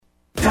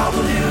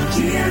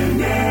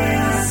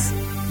WGNS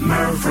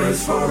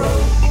Murfreesboro.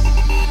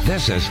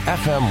 This is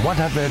FM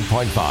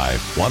 100.5,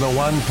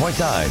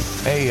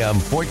 101.9, AM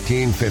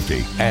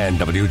 1450, and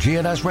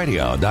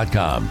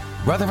WGNSradio.com.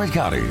 Rutherford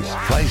County's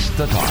place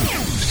to talk.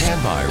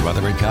 Stand by,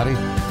 Rutherford County.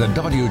 The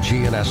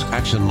WGNS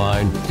Action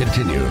Line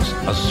continues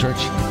a search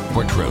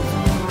for truth.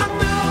 I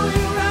know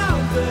you're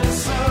out there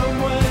somewhere.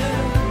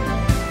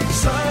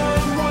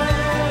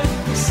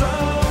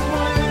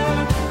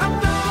 I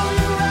know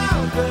you're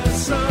out there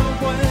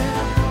somewhere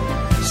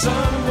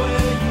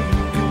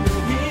you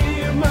can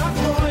hear my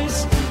voice.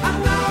 I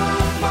know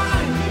I'll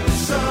find you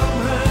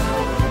somehow.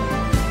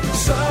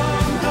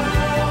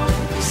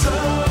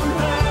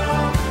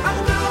 I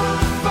know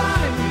I'll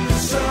find you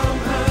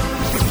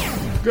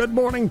somehow. Good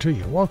morning to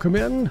you. Welcome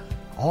in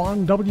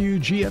on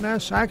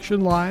WGNS Action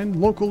Line.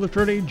 Local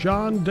attorney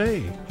John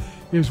Day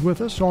is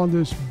with us on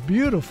this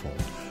beautiful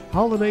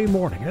holiday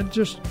morning. It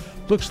just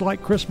looks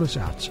like Christmas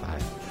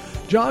outside.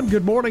 John,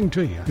 good morning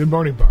to you. Good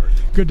morning, Bart.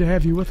 Good to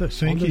have you with us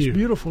Thank on this you.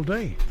 beautiful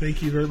day.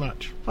 Thank you very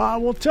much.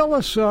 Well, tell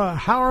us,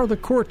 how are the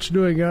courts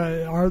doing?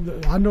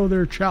 I know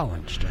they're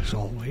challenged, as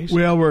always.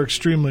 Well, we're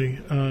extremely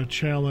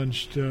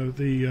challenged.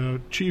 The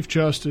Chief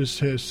Justice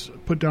has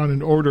put down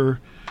an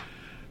order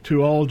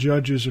to all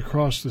judges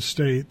across the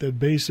state that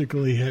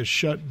basically has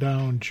shut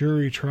down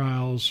jury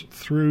trials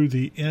through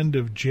the end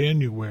of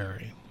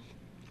January.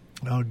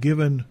 Now,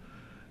 given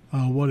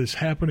what is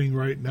happening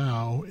right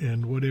now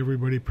and what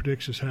everybody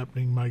predicts is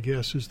happening, my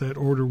guess is that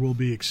order will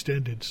be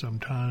extended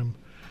sometime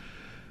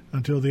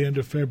until the end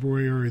of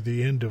February or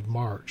the end of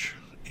March.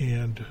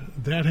 And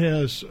that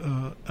has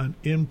an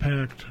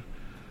impact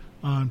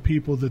on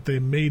people that they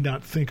may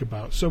not think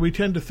about. So we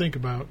tend to think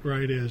about,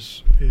 right,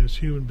 as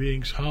human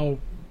beings, how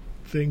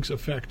things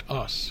affect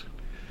us.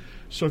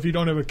 So if you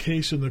don't have a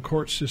case in the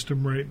court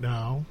system right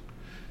now,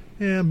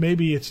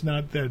 maybe it's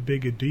not that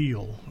big a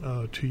deal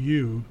to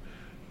you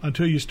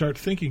until you start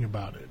thinking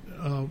about it.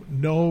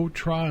 No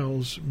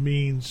trials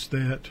means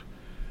that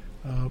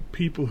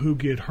people who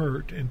get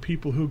hurt and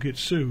people who get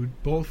sued,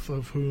 both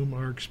of whom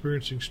are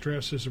experiencing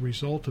stress as a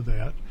result of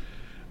that,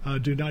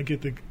 do not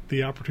get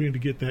the opportunity to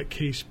get that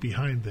case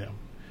behind them.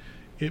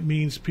 It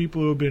means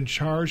people who have been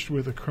charged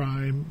with a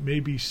crime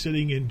may be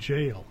sitting in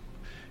jail.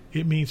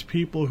 It means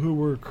people who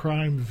were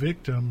crime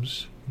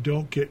victims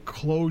don't get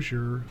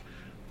closure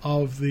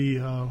of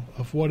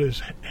what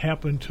has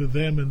happened to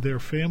them and their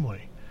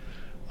family.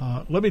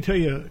 Let me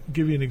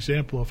give you an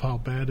example of how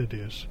bad it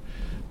is.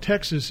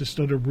 Texas has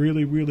done a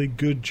really, really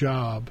good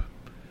job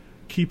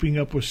keeping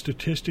up with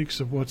statistics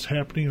of what's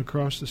happening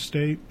across the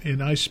state.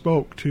 And I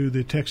spoke to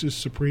the Texas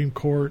Supreme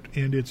Court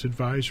and its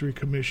advisory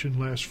commission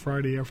last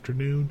Friday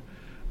afternoon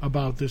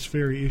about this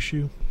very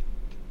issue.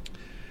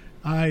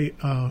 I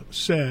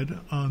said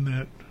on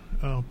that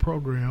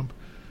program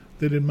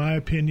that, in my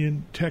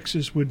opinion,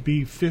 Texas would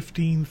be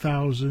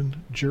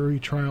 15,000 jury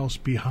trials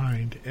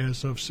behind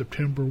as of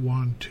September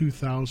 1,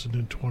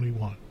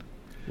 2021.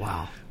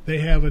 Wow. They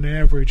have an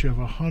average of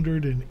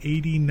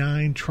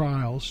 189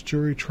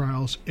 jury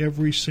trials,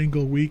 every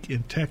single week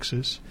in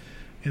Texas,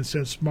 and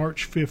since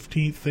March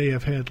 15th, they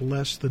have had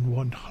less than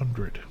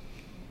 100.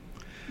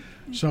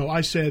 So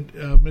I said,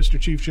 Mr.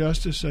 Chief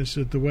Justice, I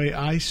said, the way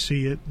I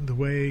see it,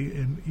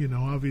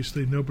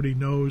 obviously nobody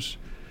knows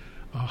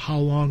how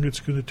long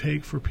it's going to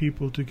take for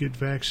people to get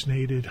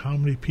vaccinated, how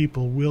many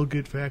people will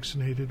get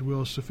vaccinated,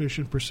 will a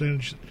sufficient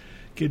percentage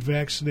get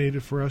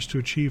vaccinated for us to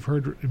achieve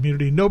herd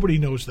immunity. Nobody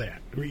knows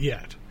that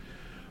yet.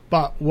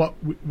 But what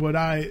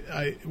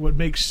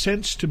makes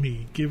sense to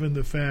me, given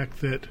the fact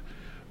that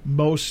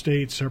most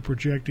states are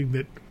projecting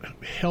that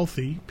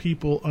healthy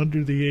people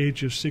under the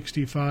age of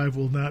 65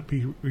 will not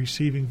be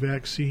receiving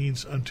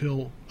vaccines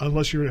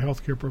unless you're a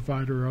healthcare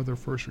provider or other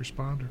first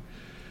responder,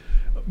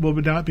 will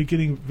not be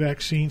getting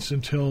vaccines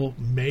until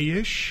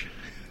May-ish.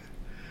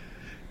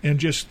 And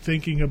just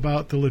thinking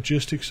about the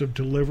logistics of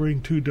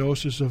delivering 2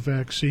 doses of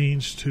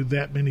vaccines to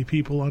that many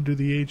people under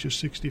the age of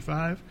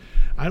 65,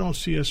 I don't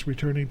see us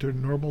returning to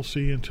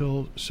normalcy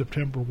until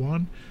September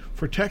 1.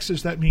 For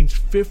Texas, that means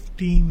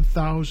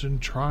 15,000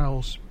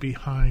 trials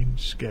behind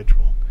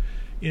schedule.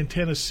 In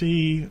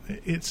Tennessee,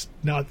 it's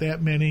not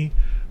that many,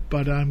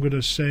 but I'm going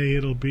to say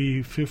it'll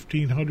be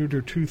 1,500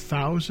 or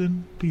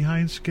 2,000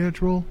 behind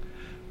schedule.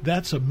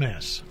 That's a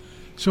mess.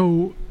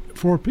 So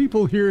for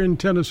people here in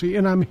Tennessee,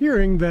 and I'm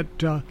hearing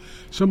that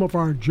some of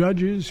our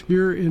judges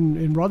here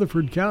in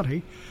Rutherford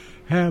County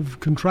have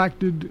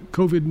contracted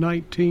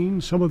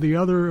COVID-19. Some of the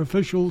other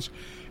officials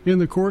in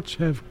the courts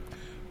have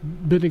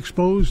been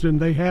exposed, and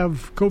they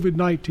have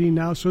COVID-19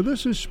 now. So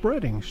this is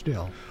spreading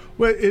still.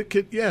 Well, it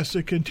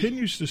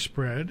continues to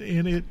spread,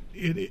 and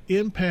it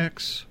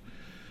impacts.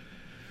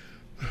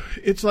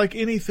 It's like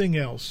anything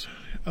else.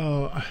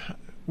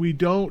 We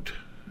don't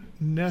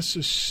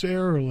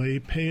necessarily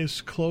pay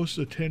as close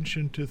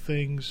attention to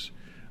things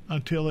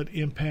until it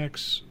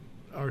impacts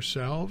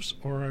ourselves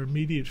or our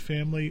immediate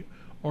family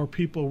or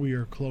people we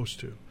are close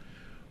to.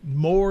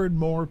 More and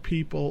more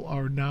people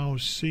are now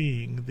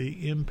seeing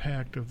the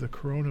impact of the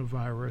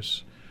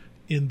coronavirus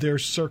in their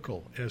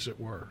circle, as it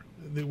were.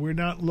 That we're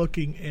not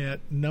looking at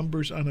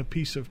numbers on a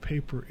piece of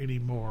paper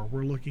anymore.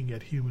 We're looking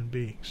at human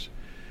beings.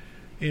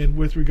 And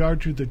with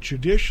regard to the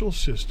judicial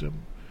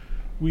system,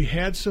 we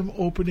had some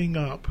opening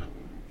up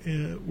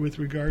with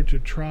regard to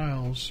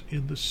trials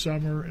in the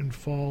summer and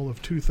fall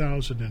of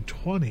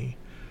 2020.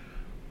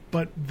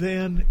 But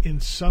then in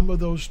some of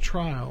those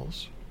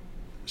trials,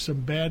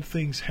 some bad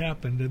things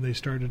happened and they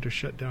started to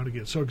shut down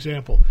again. So,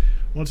 example,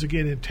 once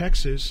again in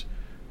Texas,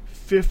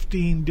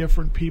 15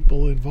 different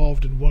people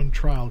involved in one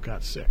trial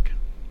got sick.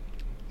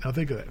 Now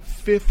think of that,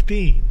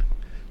 15.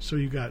 So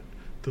you got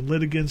the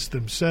litigants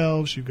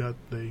themselves, you got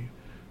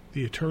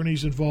the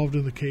attorneys involved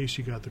in the case,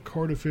 you got the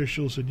court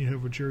officials, and you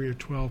have a jury of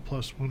 12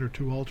 plus 1 or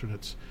 2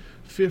 alternates.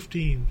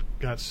 15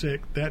 got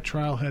sick. That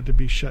trial had to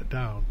be shut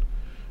down.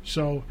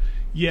 So,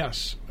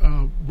 yes,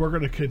 we're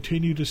going to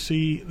continue to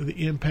see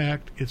the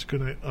impact. It's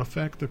going to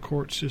affect the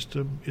court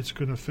system. It's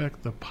going to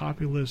affect the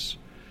populace,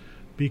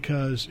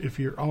 because if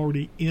you're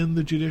already in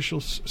the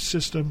judicial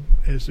system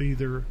as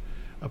either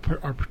a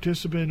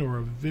participant or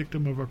a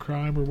victim of a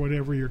crime or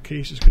whatever, your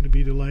case is going to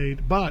be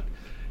delayed. But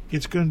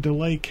it's going to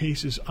delay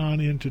cases on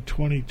into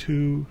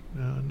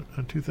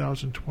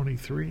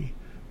 2023,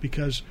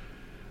 because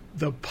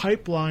the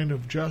pipeline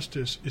of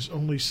justice is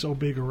only so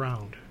big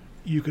around.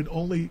 You can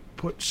only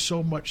put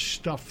so much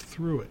stuff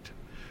through it.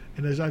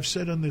 And as I've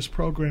said on this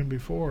program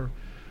before,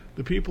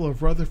 the people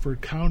of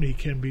Rutherford County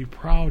can be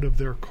proud of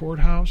their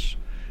courthouse.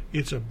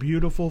 It's a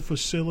beautiful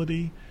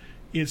facility.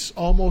 It's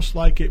almost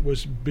like it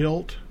was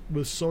built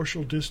with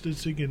social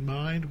distancing in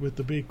mind, with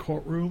the big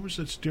courtrooms.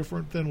 It's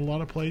different than a lot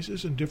of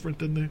places and different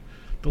than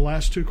the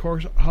last 2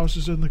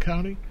 courthouses in the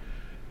county.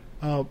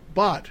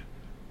 But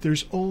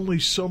there's only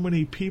so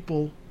many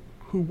people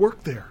who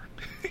work there.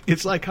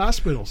 It's like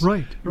hospitals.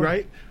 Right?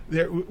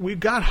 We've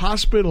got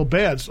hospital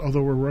beds,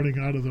 although we're running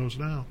out of those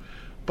now.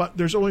 But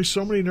there's only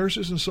so many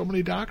nurses and so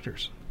many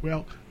doctors.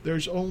 Well,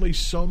 there's only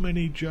so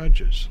many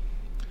judges.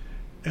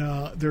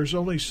 There's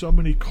only so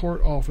many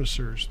court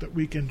officers that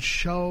we can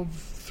shove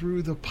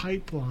through the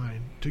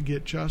pipeline to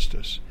get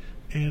justice.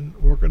 And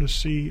we're going to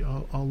see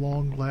a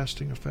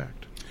long-lasting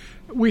effect.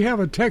 We have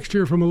a text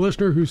here from a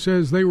listener who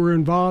says they were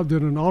involved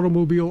in an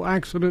automobile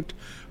accident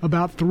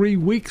about 3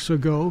 weeks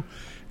ago,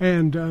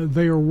 and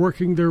they are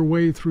working their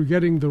way through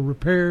getting the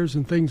repairs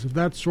and things of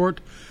that sort.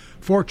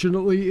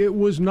 Fortunately, it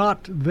was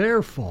not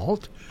their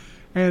fault,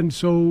 and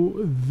so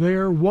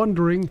they're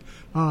wondering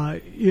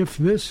if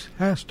this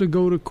has to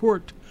go to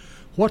court,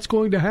 what's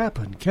going to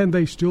happen? Can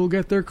they still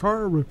get their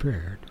car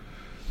repaired?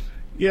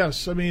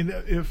 Yes, I mean,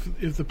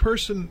 if the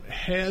person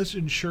has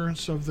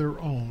insurance of their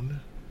own,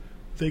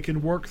 they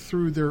can work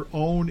through their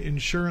own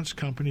insurance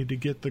company to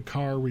get the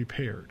car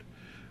repaired.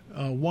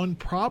 One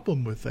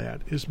problem with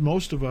that is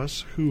most of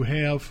us who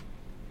have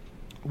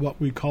what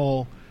we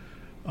call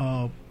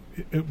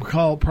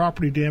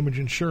property damage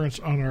insurance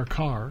on our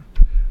car,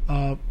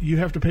 you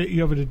have to pay.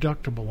 You have a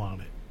deductible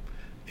on it,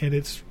 and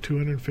it's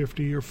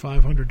 $250 or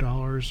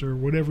 $500 or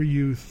whatever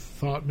you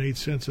thought made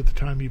sense at the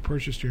time you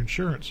purchased your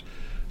insurance.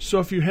 So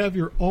if you have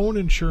your own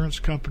insurance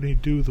company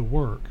do the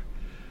work,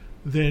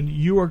 then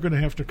you are going to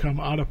have to come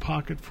out of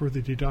pocket for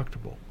the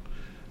deductible.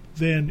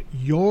 Then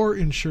your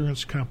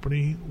insurance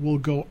company will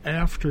go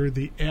after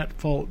the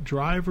at-fault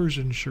driver's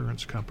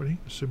insurance company,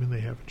 assuming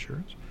they have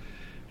insurance,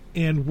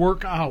 and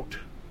work out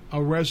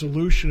a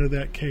resolution of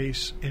that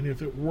case. And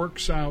if it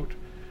works out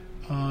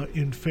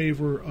in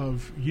favor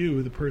of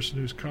you, the person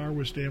whose car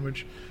was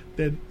damaged,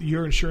 then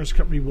your insurance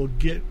company will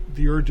get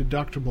your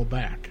deductible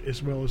back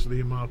as well as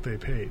the amount they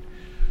paid.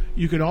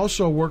 You can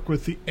also work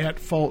with the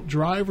at-fault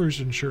driver's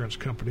insurance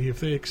company. If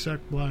they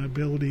accept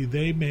liability,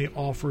 they may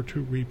offer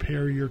to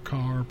repair your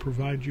car,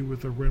 provide you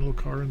with a rental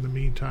car in the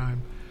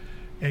meantime,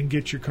 and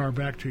get your car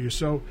back to you.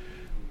 So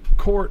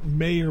court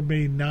may or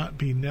may not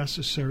be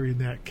necessary in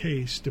that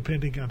case,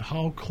 depending on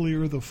how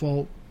clear the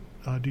fault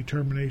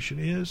determination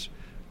is,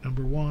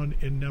 number one,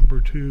 and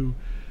number two,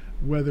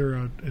 whether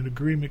an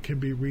agreement can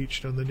be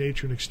reached on the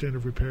nature and extent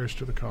of repairs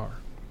to the car.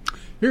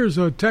 Here's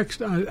a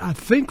text, I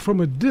think from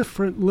a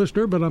different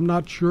listener, but I'm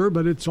not sure,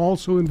 but it's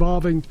also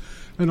involving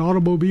an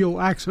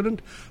automobile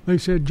accident. They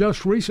said,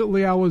 just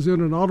recently I was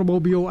in an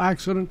automobile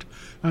accident.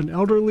 An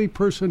elderly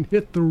person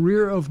hit the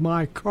rear of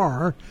my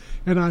car,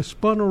 and I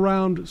spun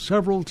around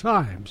several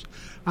times.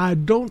 I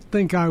don't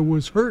think I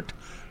was hurt,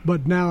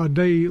 but now a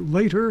day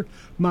later,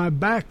 my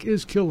back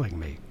is killing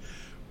me.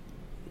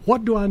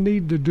 What do I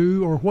need to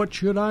do, or what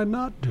should I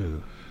not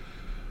do?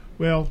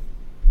 Well,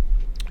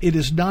 it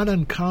is not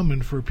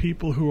uncommon for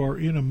people who are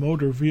in a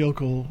motor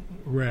vehicle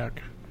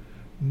wreck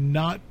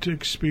not to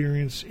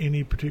experience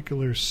any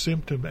particular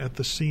symptom at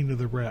the scene of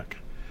the wreck.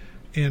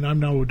 And I'm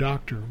no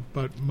doctor,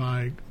 but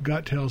my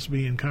gut tells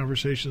me, in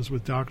conversations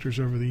with doctors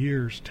over the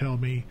years, tell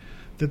me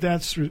that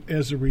that's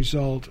as a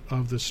result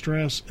of the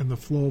stress and the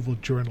flow of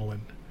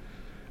adrenaline.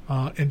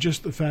 And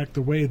just the fact,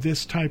 the way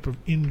this type of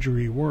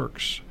injury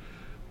works,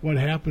 what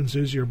happens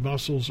is your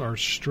muscles are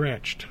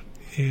stretched,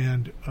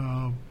 and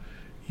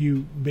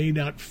you may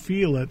not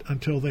feel it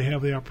until they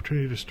have the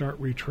opportunity to start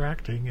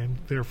retracting and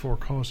therefore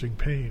causing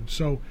pain.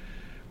 So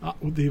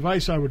The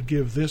advice I would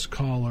give this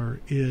caller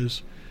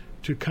is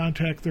to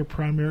contact their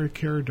primary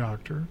care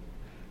doctor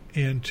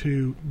and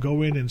to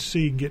go in and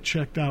see and get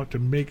checked out to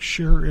make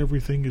sure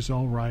everything is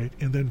all right,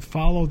 and then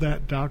follow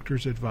that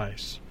doctor's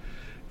advice.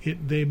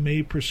 They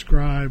may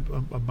prescribe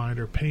a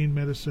minor pain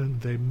medicine.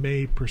 They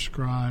may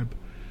prescribe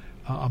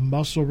a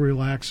muscle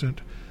relaxant.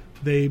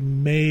 They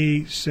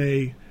may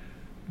say,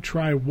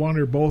 try one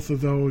or both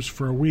of those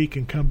for a week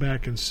and come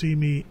back and see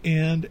me.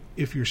 And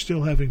if you're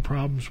still having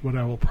problems, what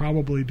I will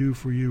probably do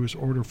for you is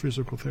order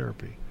physical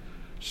therapy.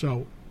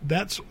 So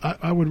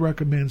I would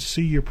recommend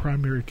see your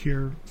primary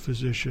care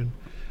physician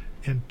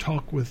and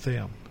talk with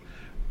them.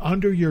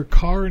 Under your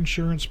car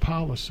insurance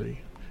policy,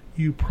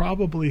 you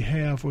probably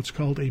have what's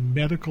called a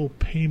medical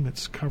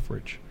payments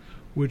coverage,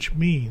 which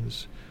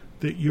means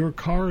that your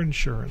car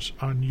insurance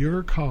on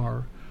your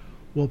car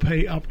will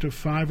pay up to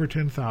 $5,000 or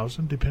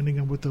 $10,000, depending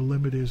on what the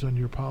limit is on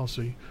your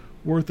policy,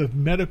 worth of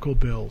medical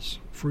bills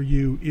for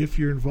you if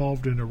you're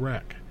involved in a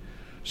wreck.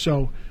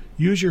 So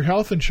use your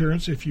health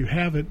insurance if you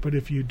have it, but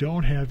if you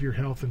don't have your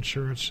health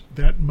insurance,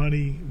 that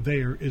money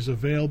there is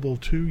available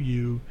to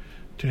you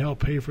to help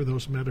pay for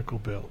those medical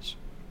bills.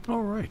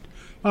 All right.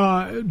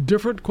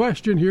 Different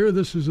question here.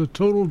 This is a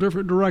total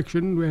different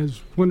direction,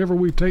 as whenever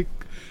we take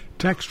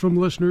text from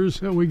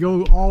listeners, we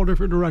go all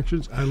different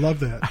directions. I love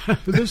that.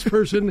 This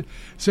person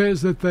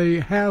says that they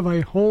have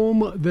a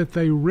home that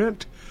they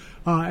rent,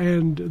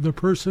 and the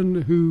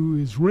person who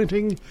is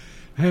renting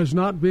has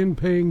not been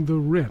paying the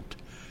rent.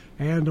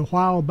 And a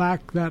while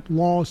back, that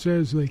law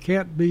says they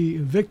can't be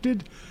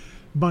evicted,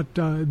 but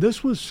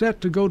this was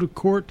set to go to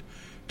court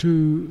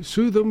to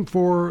sue them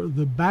for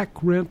the back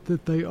rent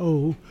that they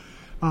owe.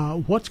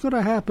 What's going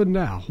to happen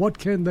now? What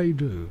can they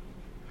do?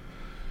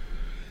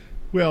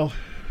 Well,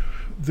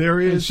 there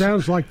is. It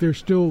sounds like they're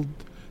still,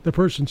 the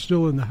person's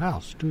still in the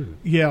house too.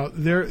 Yeah,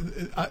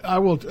 I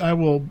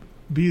will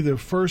be the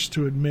first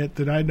to admit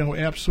that I know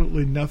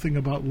absolutely nothing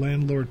about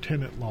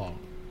landlord-tenant law.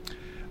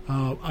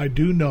 I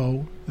do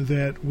know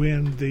that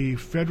when the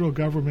federal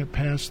government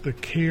passed the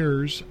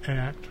CARES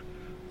Act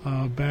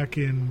back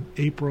in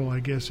April, I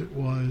guess it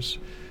was,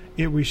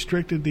 it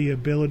restricted the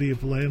ability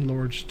of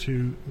landlords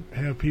to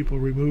have people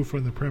removed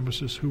from the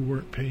premises who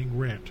weren't paying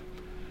rent.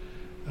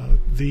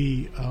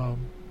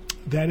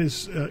 That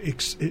is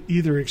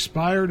either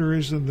expired or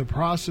is in the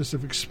process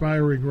of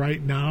expiring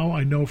right now.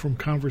 I know from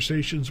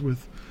conversations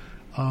with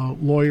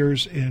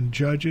lawyers and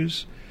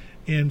judges.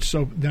 And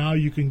so now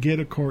you can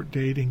get a court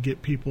date and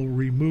get people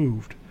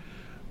removed.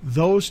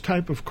 Those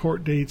type of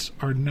court dates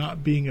are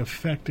not being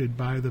affected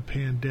by the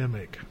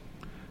pandemic.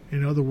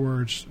 In other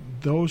words,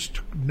 those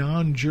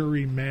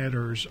non-jury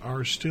matters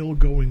are still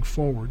going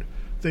forward.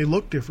 They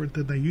look different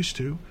than they used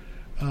to.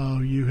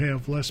 You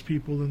have less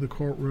people in the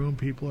courtroom.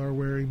 People are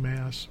wearing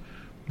masks.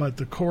 But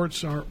the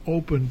courts are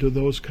open to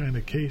those kind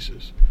of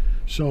cases.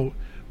 So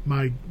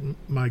my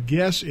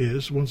guess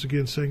is, once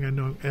again saying I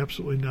know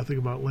absolutely nothing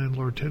about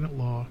landlord-tenant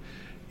law,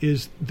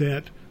 is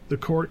that the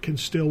court can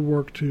still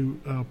work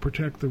to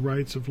protect the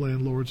rights of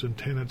landlords and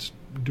tenants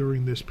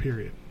during this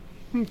period.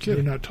 Okay.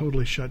 They're not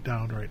totally shut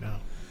down right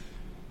now.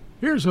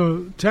 Here's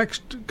a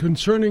text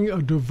concerning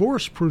a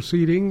divorce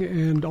proceeding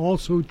and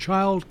also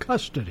child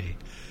custody.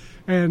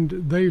 And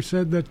they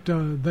said that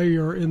they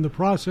are in the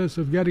process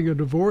of getting a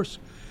divorce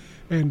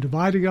and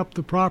dividing up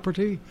the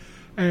property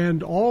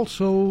and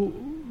also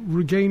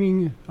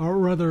regaining, or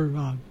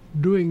rather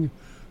doing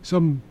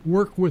some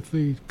work with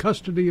the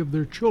custody of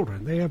their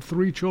children. They have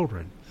 3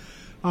 children.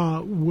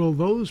 Will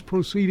those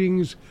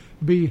proceedings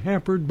be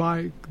hampered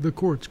by the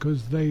courts?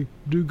 Because they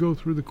do go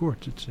through the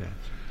courts, it says.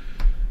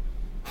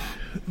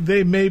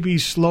 They may be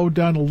slowed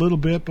down a little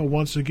bit, but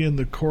once again,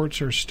 the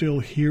courts are still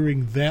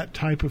hearing that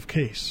type of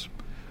case.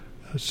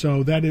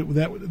 So that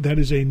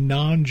is a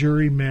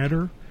non-jury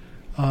matter.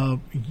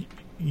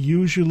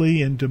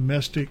 Usually in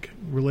domestic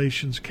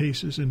relations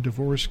cases and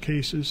divorce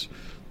cases,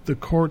 the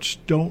courts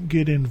don't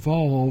get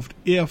involved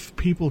if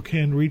people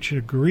can reach an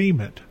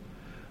agreement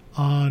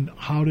on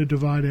how to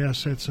divide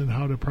assets and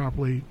how to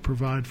properly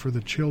provide for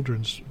the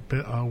children's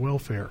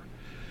welfare.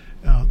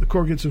 The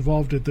court gets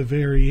involved at the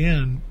very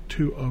end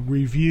to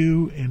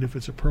review and, if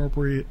it's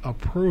appropriate,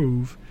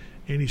 approve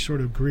any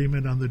sort of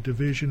agreement on the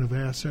division of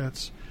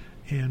assets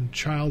and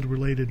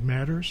child-related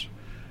matters.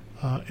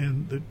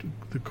 And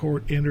the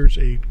court enters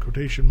a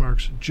quotation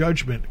marks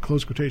judgment,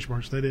 close quotation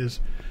marks. That is,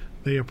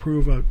 they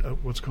approve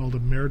what's called a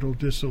marital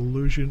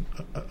dissolution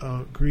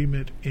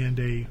agreement and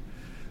a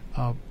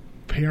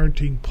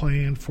parenting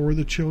plan for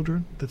the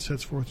children that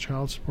sets forth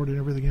child support and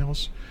everything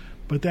else.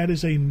 But that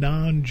is a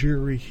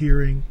non-jury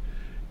hearing,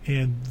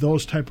 and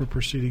those type of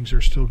proceedings are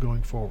still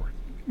going forward.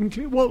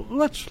 Okay. Well,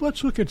 let's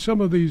look at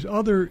some of these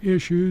other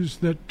issues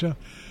that.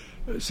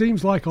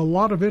 Seems like a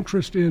lot of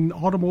interest in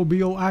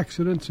automobile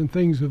accidents and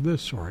things of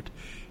this sort.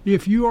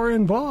 If you are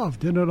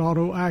involved in an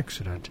auto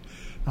accident,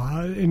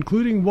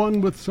 including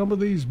one with some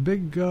of these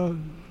big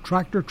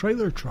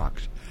tractor-trailer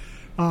trucks,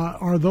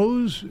 are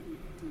those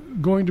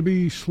going to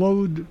be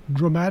slowed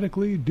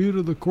dramatically due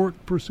to the court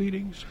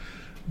proceedings?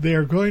 They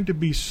are going to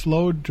be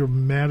slowed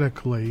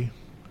dramatically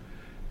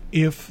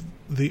if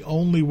the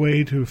only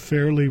way to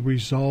fairly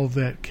resolve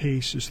that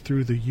case is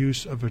through the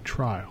use of a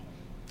trial.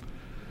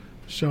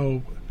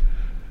 So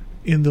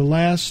in the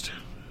last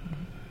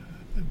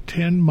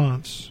 10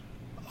 months,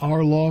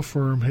 our law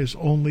firm has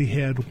only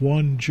had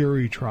one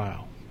jury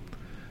trial.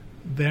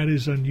 That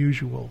is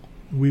unusual.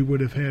 We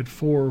would have had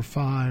 4 or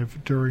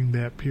 5 during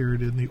that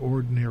period in the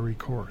ordinary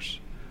course.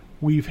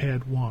 We've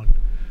had one.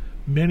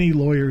 Many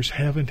lawyers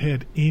haven't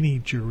had any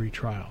jury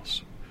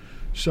trials.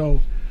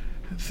 So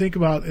think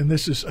about, and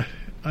this is,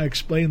 I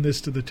explained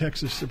this to the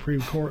Texas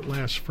Supreme Court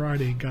last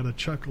Friday and got a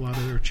chuckle out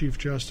of their Chief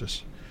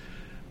Justice.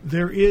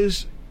 There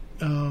is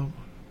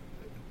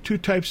 2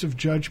 types of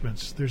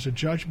judgments. There's a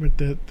judgment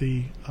that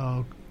the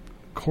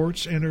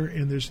courts enter,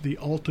 and there's the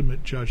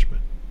ultimate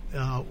judgment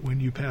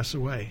when you pass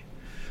away.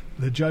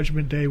 The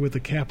judgment day with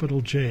a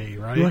capital J,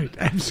 right? Right,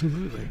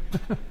 absolutely.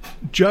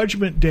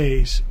 Judgment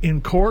days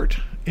in court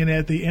and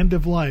at the end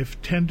of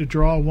life tend to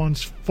draw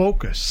one's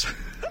focus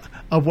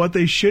of what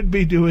they should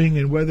be doing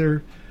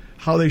and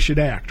how they should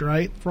act,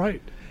 right?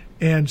 Right.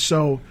 And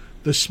so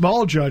the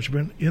small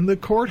judgment in the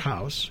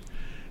courthouse,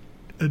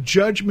 a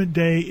judgment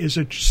day is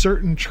a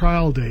certain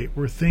trial date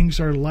where things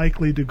are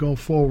likely to go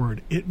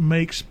forward. It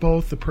makes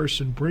both the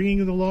person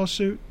bringing the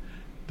lawsuit,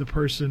 the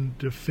person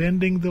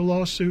defending the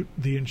lawsuit,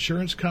 the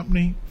insurance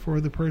company for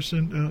the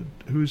person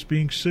who's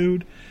being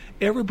sued,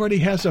 everybody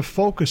has a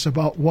focus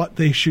about what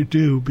they should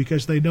do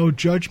because they know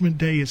judgment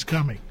day is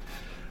coming.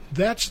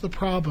 That's the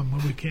problem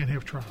when we can't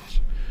have trials,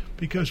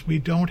 because we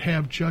don't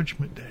have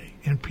judgment day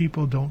and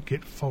people don't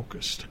get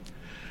focused.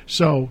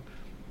 So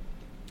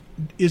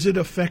is it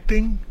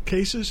affecting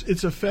cases?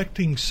 It's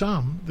affecting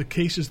some, the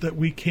cases that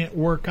we can't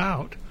work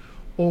out,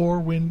 or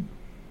when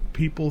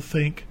people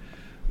think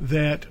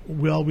that,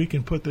 well, we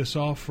can put this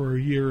off for a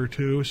year or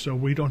 2 so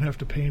we don't have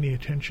to pay any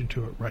attention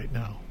to it right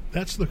now.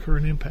 That's the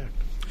current impact.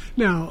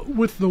 Now,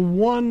 with the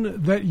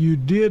one that you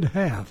did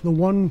have, the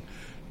one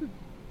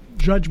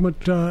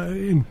judgment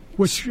in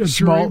which a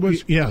jury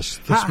was, yes,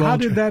 the how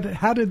did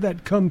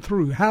that come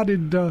through? How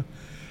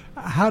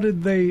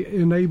did they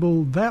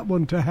enable that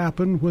one to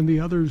happen when the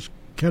others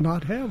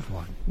cannot have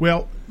one?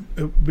 Well,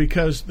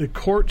 because the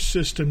court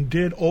system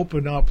did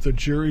open up the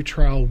jury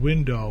trial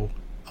window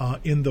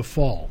in the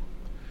fall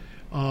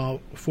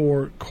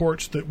for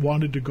courts that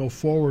wanted to go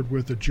forward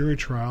with a jury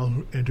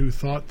trial and who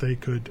thought they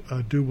could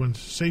do one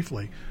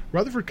safely.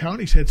 Rutherford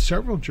County's had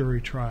several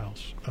jury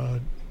trials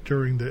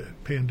during the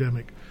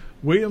pandemic.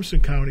 Williamson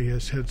County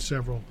has had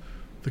several.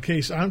 The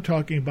case I'm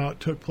talking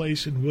about took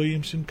place in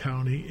Williamson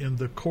County, and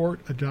the court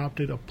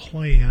adopted a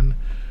plan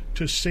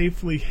to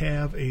safely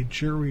have a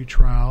jury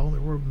trial. There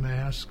were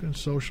masks and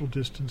social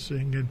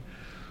distancing and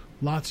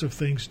lots of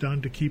things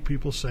done to keep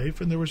people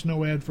safe, and there was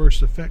no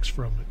adverse effects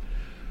from it.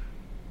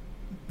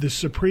 The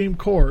Supreme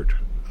Court,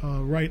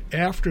 right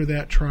after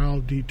that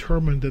trial,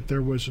 determined that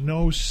there was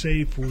no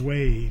safe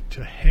way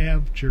to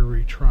have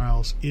jury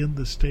trials in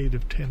the state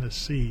of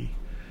Tennessee,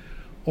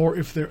 or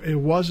if it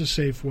was a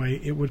safe way,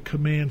 it would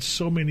command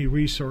so many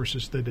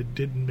resources that it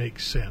didn't make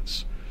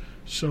sense.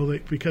 So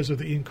because of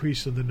the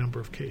increase in the number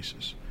of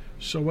cases.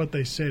 So what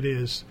they said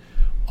is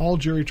all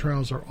jury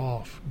trials are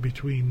off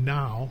between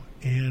now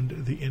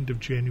and the end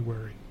of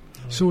January.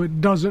 So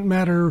it doesn't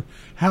matter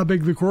how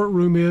big the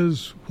courtroom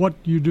is, what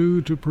you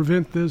do to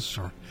prevent this?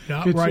 Or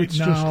Not right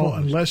now,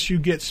 unless you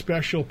get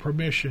special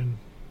permission,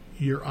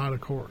 you're out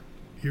of court.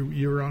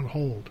 You're on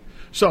hold.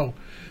 So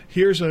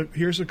here's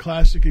a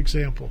classic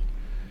example.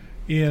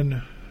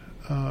 In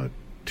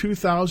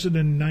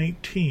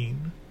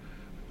 2019,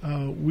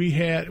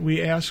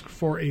 we asked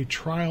for a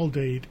trial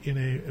date in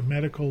a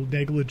medical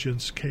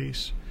negligence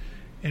case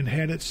and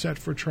had it set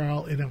for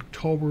trial in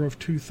October of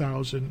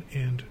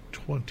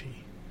 2020.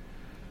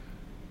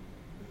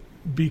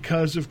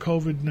 Because of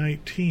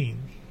COVID-19,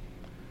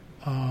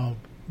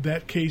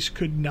 that case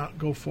could not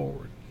go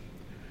forward.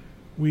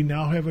 We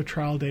now have a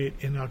trial date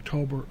in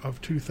October of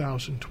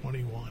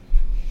 2021.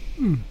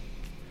 And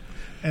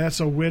that's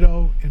a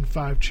widow and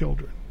 5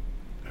 children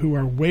who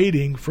are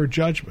waiting for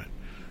judgment.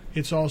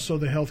 It's also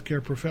the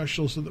healthcare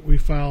professionals that we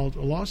filed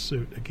a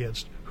lawsuit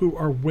against who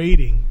are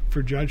waiting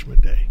for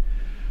judgment day.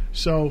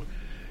 So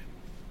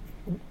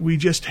we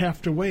just have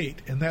to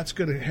wait, and that's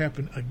going to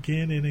happen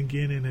again and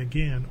again and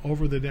again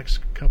over the next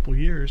couple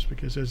years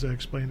because, as I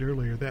explained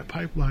earlier, that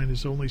pipeline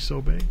is only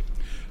so big.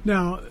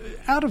 Now,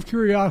 out of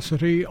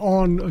curiosity,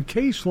 on a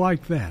case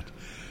like that,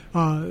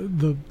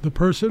 the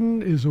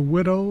person is a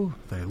widow,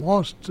 they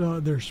lost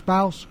their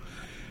spouse,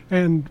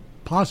 and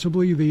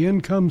possibly the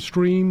income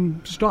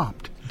stream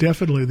stopped.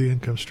 Definitely the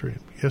income stream.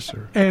 Yes,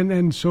 sir.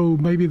 And so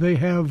maybe they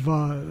have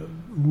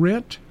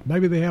rent,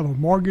 maybe they have a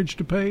mortgage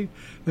to pay.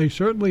 They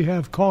certainly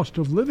have cost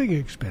of living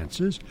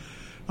expenses.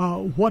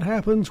 What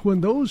happens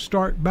when those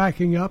start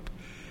backing up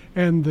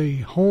and the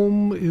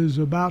home is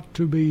about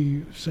to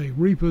be, say,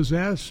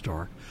 repossessed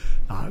or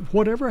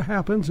whatever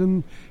happens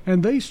and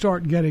they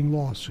start getting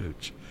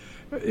lawsuits?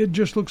 It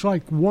just looks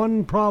like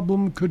one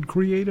problem could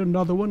create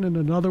another one and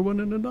another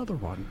one and another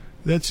one.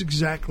 That's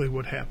exactly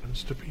what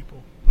happens to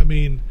people. I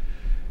mean,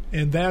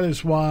 And that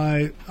is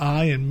why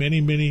I and many,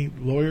 many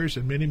lawyers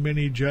and many,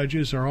 many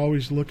judges are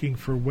always looking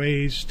for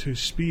ways to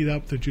speed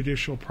up the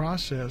judicial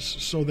process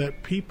so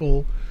that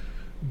people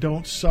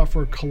don't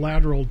suffer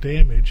collateral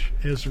damage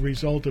as a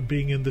result of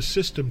being in the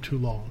system too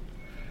long.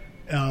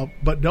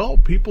 But no,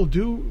 people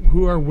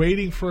who are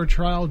waiting for a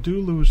trial do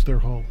lose their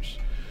homes.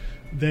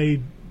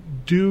 They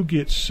do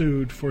get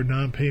sued for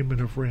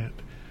non-payment of rent.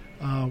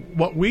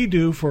 What we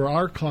do for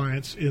our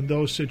clients in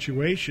those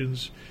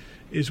situations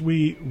is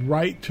we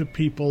write to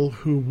people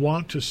who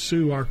want to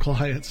sue our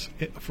clients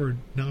for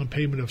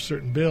non-payment of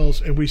certain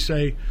bills, and we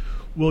say,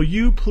 will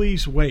you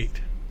please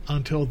wait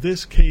until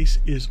this case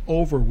is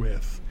over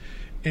with,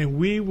 and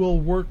we will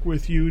work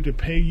with you to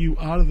pay you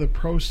out of the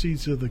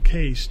proceeds of the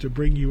case to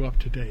bring you up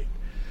to date.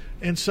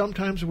 And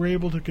sometimes we're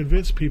able to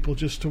convince people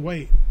just to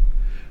wait.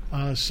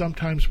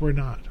 Sometimes we're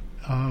not.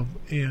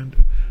 And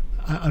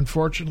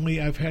unfortunately,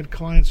 I've had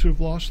clients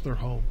who've lost their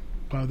home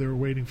while they were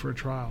waiting for a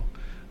trial.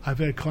 I've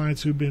had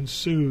clients who've been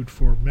sued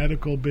for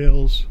medical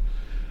bills.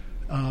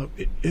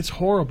 It's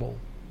horrible,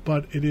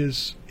 but it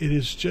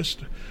is just...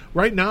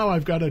 Right now,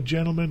 I've got a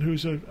gentleman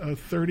who's a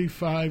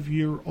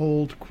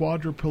 35-year-old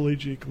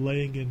quadriplegic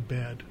laying in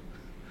bed.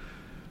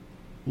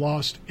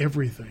 Lost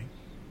everything,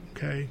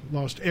 okay?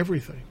 Lost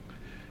everything.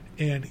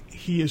 And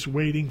he is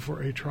waiting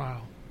for a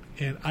trial.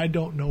 And I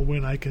don't know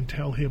when I can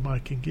tell him I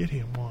can get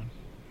him one.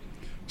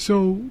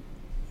 So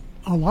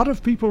a lot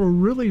of people are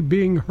really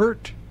being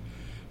hurt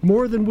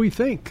more than we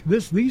think.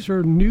 These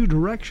are new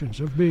directions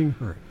of being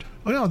hurt.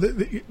 Oh, no,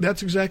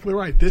 that's exactly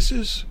right. This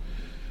is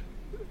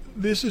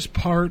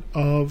part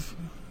of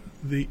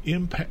the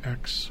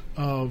impacts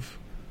of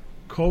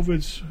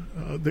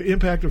the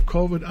impact of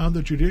COVID on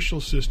the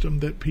judicial system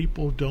that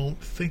people don't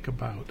think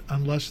about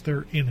unless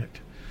they're in it.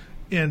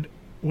 And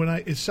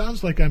it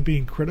sounds like I'm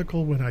being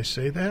critical when I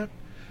say that.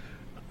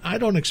 I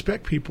don't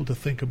expect people to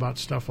think about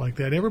stuff like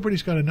that.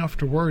 Everybody's got enough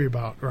to worry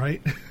about, right?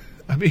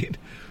 I mean,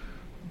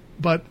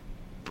 but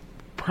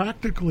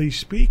practically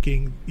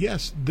speaking,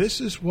 yes, this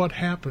is what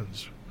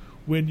happens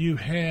when you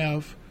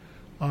have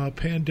a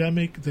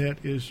pandemic that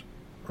is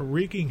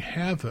wreaking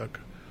havoc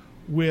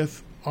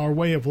with our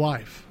way of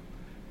life.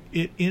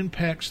 It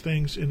impacts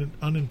things in an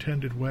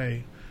unintended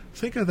way.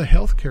 Think of the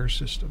healthcare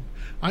system.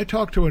 I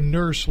talked to a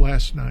nurse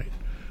last night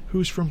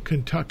who's from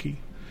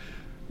Kentucky,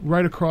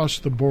 right across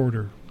the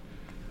border.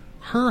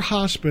 Her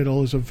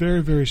hospital is a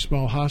very, very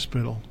small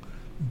hospital.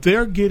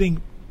 They're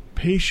getting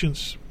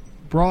patients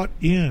brought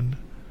in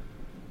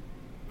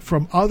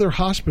from other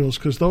hospitals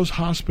because those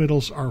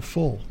hospitals are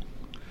full.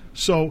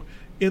 So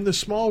in the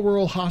small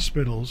rural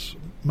hospitals,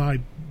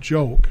 my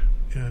joke,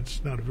 and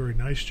it's not a very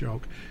nice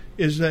joke,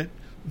 is that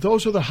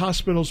those are the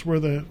hospitals where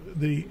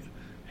the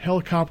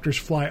helicopters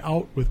fly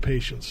out with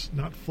patients,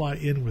 not fly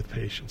in with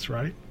patients,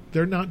 right?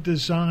 They're not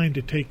designed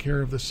to take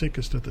care of the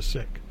sickest of the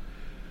sick.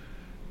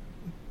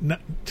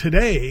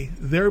 Today,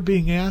 they're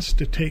being asked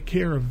to take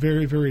care of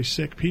very, very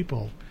sick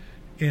people,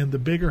 and the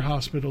bigger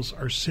hospitals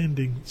are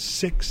sending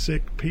sick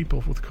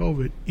people with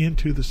COVID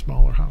into the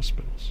smaller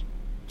hospitals.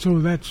 So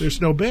there's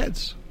no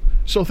beds.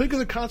 So think of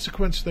the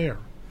consequence there.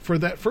 For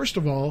that, first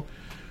of all,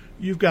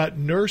 you've got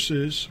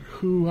nurses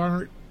who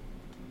aren't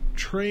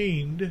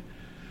trained.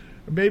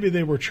 Maybe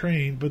they were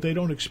trained, but they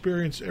don't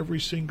experience every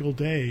single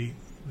day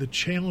the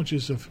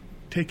challenges of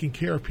taking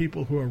care of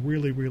people who are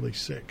really, really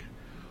sick,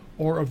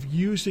 or of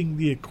using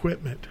the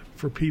equipment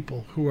for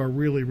people who are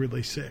really,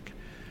 really sick.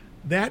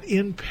 That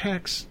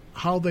impacts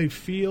how they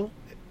feel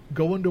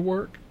going to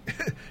work.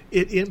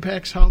 It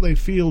impacts how they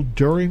feel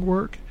during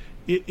work.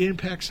 It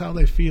impacts how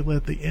they feel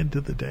at the end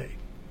of the day.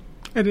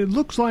 And it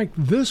looks like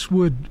this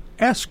would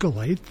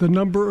escalate the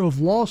number of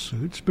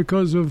lawsuits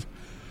because of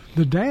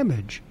the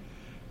damage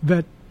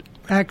that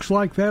acts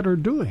like that are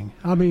doing.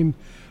 I mean,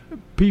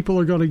 people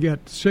are going to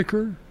get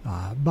sicker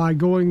by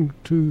going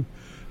to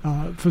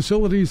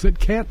facilities that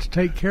can't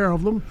take care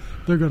of them.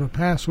 They're going to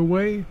pass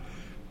away.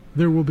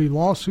 There will be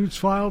lawsuits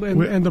filed,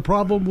 and the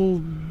problem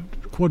will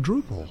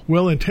quadruple.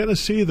 Well, in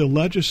Tennessee, the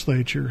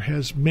legislature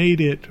has made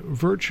it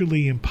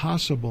virtually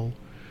impossible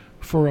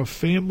for a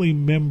family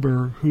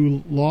member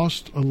who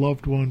lost a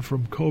loved one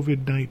from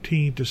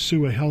COVID-19 to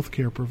sue a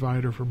healthcare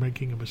provider for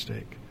making a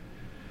mistake.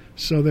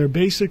 So they're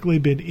basically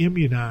been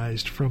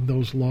immunized from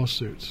those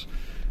lawsuits.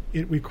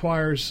 It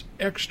requires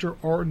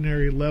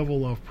extraordinary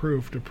level of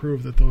proof to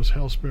prove that those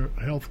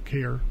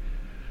healthcare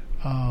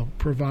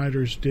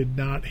providers did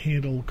not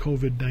handle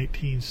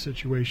COVID-19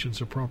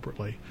 situations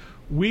appropriately.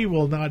 We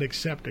will not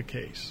accept a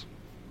case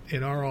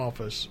in our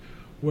office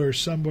where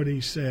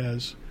somebody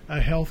says a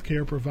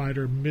healthcare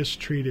provider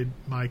mistreated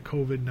my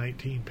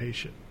COVID-19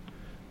 patient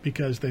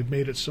because they've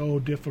made it so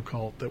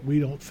difficult that we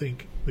don't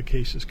think the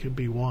cases can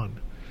be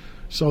won.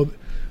 So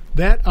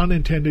that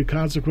unintended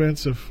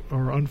consequence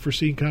or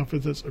unforeseen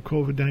consequence of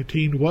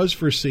COVID-19 was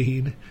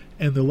foreseen,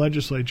 and the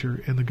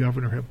legislature and the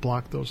governor have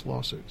blocked those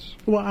lawsuits.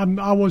 Well,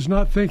 I was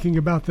not thinking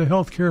about the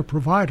healthcare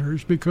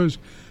providers because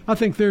I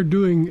think they're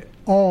doing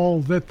all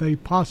that they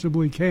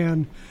possibly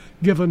can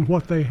given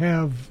what they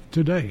have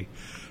today.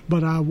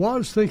 But I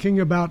was thinking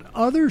about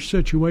other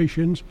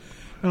situations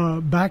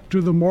back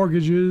to the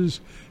mortgages,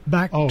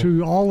 back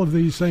to all of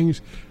these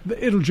things,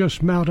 it'll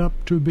just mount up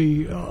to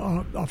be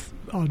a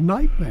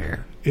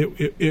nightmare.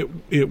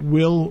 It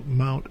will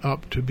mount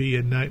up to be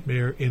a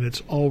nightmare, and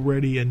it's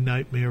already a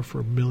nightmare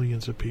for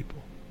millions of people.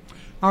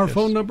 Our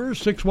phone number is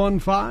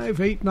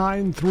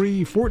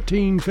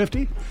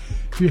 615-893-1450.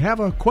 If you have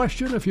a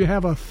question, if you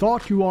have a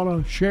thought you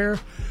want to share,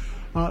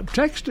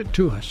 text it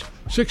to us,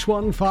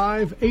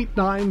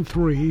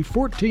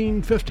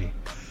 615-893-1450.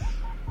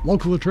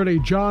 Local attorney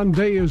John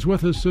Day is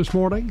with us this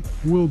morning.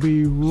 We'll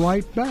be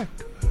right back.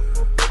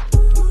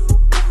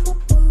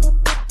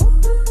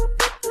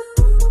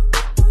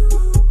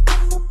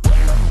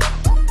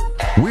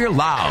 We're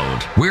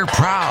loud, we're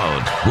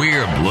proud,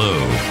 we're blue.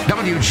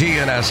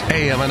 WGNS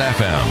AM and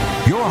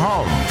FM, your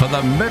home for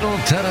the Middle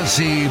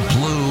Tennessee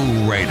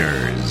Blue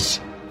Raiders.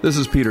 This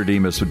is Peter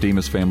Demas with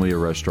Demas Family of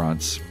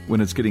Restaurants.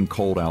 When it's getting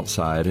cold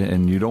outside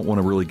and you don't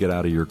want to really get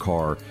out of your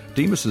car,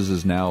 Demas's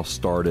has now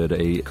started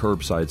a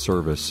curbside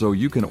service, so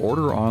you can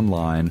order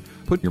online,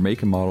 put your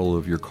make and model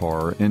of your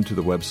car into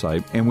the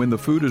website, and when the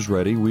food is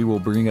ready, we will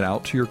bring it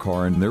out to your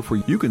car, and therefore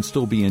you can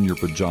still be in your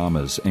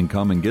pajamas and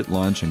come and get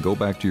lunch and go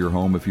back to your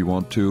home if you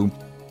want to.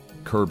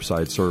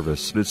 Curbside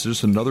service. It's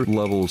just another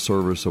level of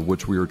service of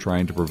which we are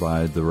trying to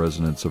provide the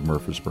residents of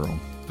Murfreesboro.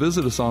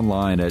 Visit us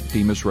online at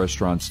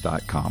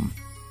demasrestaurants.com.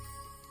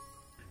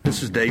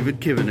 This is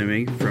David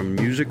Kivenemy from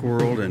Music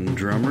World and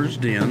Drummer's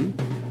Den.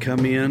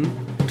 Come in,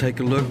 take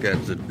a look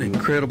at the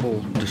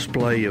incredible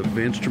display of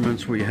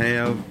instruments we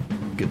have,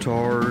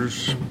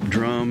 guitars,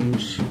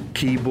 drums,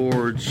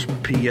 keyboards,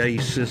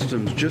 PA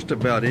systems, just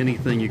about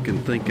anything you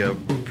can think of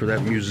for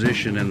that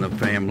musician in the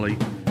family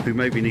who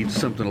maybe needs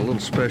something a little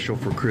special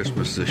for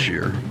Christmas this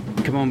year.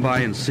 Come on by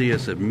and see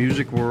us at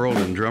Music World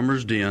and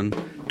Drummer's Den,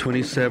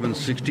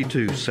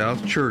 2762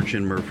 South Church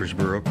in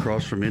Murfreesboro,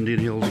 across from Indian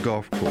Hills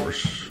Golf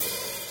Course.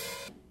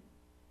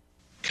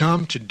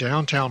 Come to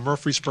downtown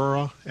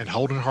Murfreesboro and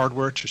Holden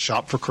Hardware to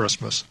shop for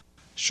Christmas.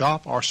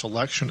 Shop our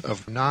selection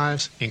of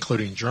knives,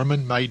 including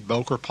German-made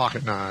Boker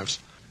pocket knives.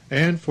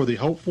 And for the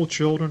hopeful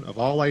children of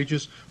all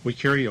ages, we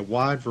carry a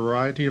wide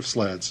variety of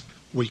sleds.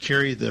 We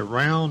carry the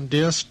round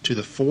disc to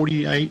the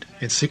 48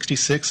 and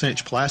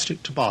 66-inch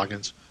plastic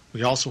toboggans.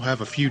 We also have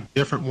a few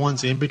different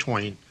ones in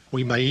between.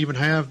 We may even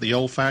have the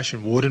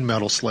old-fashioned wood and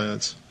metal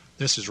sleds.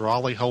 This is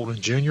Raleigh Holden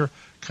Jr.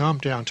 Come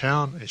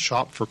downtown and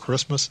shop for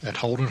Christmas at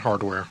Holden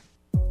Hardware.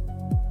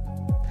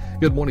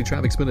 Good morning.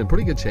 Traffic's been in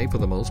pretty good shape for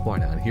the most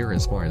part out here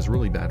as far as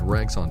really bad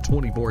wrecks on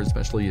 24,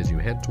 especially as you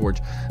head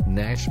towards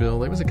Nashville.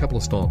 There was a couple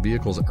of stalled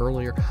vehicles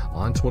earlier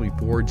on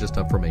 24, just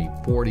up from a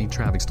 40.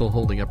 Traffic still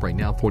holding up right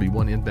now,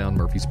 41 inbound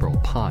Murfreesboro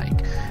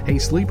Pike. Hey,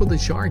 sleep with the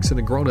sharks in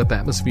a grown-up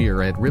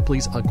atmosphere at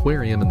Ripley's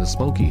Aquarium in the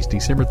Smokies,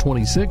 December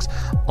 26.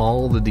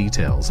 All the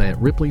details at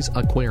Ripley's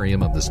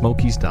Aquarium of the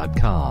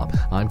Smokies.com.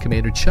 I'm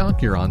Commander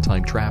Chuck. You're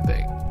on-time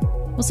traffic.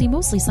 We'll see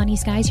mostly sunny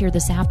skies here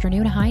this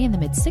afternoon, a high in the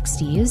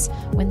mid-60s.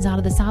 Winds out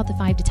of the south at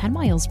 5 to 10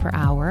 miles per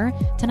hour.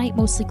 Tonight,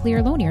 mostly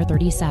clear, low near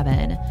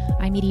 37.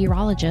 I'm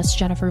meteorologist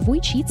Jennifer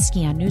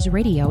Wojcicki on News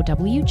Radio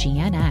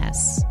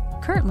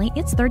WGNS. Currently,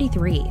 it's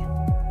 33.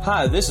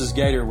 Hi, this is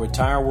Gator with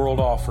Tire World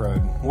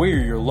Off-Road. We are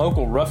your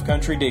local rough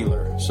country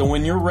dealer. So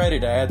when you're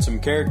ready to add some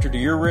character to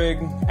your rig,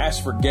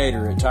 ask for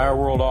Gator at Tire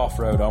World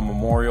Off-Road on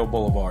Memorial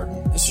Boulevard.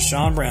 This is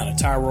Sean Brown at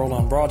Tire World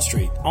on Broad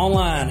Street.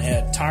 Online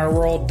at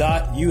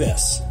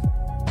tireworld.us.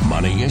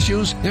 Money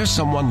issues? There's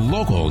someone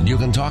local you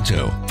can talk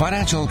to.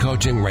 Financial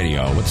Coaching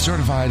Radio with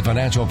certified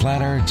financial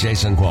planner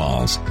Jason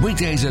Qualls.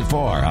 Weekdays at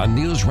 4 on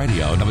News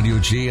Radio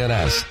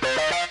WGNS.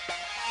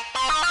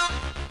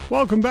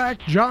 Welcome back.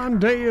 John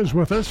Day is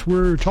with us.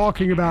 We're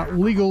talking about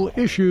legal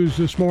issues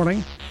this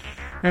morning.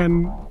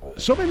 And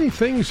so many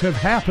things have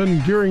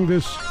happened during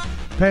this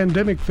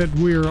pandemic that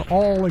we're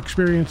all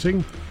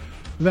experiencing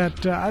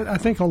that I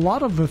think a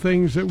lot of the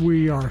things that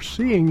we are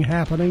seeing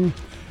happening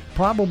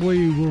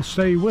probably will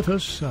stay with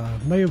us,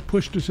 may have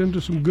pushed us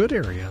into some good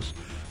areas.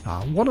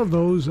 One of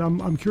those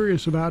I'm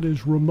curious about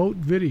is remote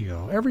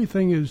video.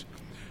 Everything is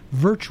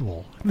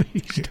virtual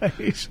these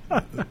days.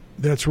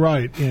 That's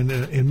right. And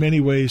in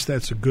many ways,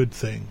 that's a good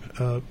thing.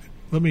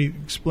 Let me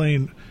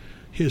explain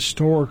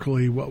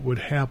historically what would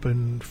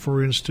happen,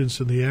 for instance,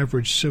 in the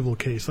average civil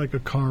case, like a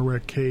car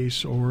wreck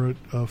case or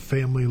a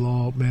family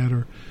law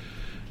matter.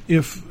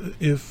 If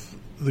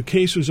the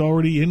case was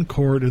already in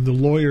court and the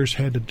lawyers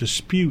had a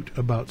dispute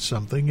about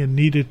something and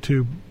needed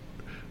to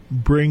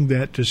bring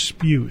that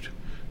dispute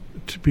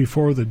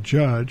before the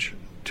judge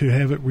to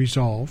have it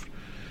resolved,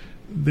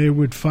 they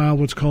would file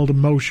what's called a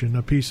motion,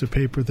 a piece of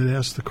paper that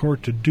asks the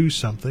court to do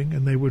something,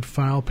 and they would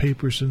file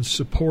papers in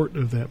support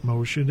of that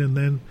motion, and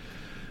then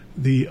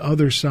the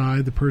other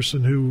side, the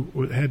person who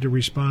had to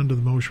respond to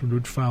the motion,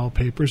 would file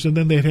papers, and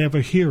then they'd have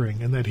a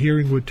hearing, and that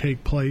hearing would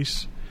take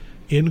place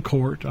in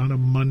court on a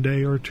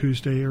Monday or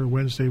Tuesday or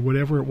Wednesday,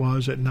 whatever it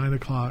was, at 9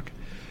 o'clock.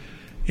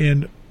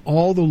 And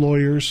all the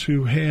lawyers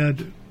who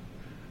had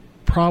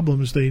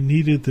problems they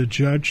needed the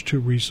judge to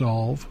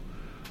resolve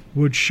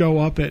would show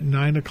up at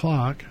 9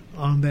 o'clock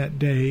on that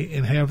day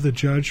and have the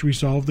judge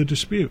resolve the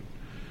dispute.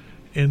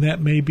 And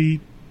that may be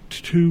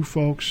 2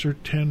 folks or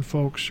 10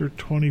 folks or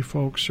 20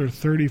 folks or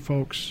 30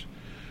 folks,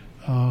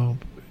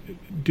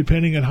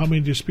 depending on how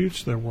many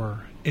disputes there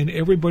were. And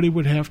everybody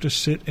would have to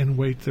sit and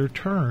wait their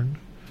turn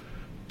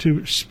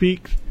to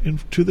speak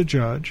to the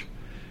judge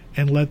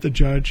and let the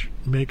judge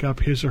make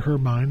up his or her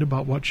mind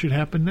about what should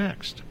happen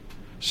next.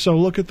 So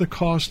look at the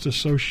cost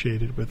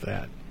associated with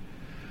that.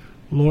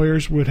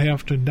 Lawyers would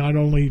have to not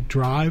only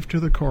drive to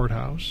the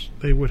courthouse,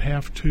 they would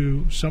have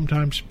to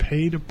sometimes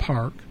pay to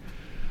park.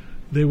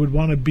 They would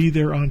want to be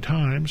there on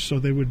time, so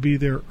they would be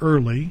there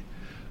early.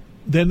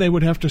 Then they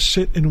would have to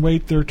sit and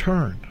wait their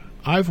turn.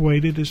 I've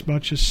waited as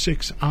much as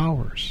 6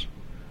 hours.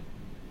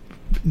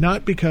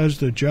 Not because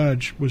the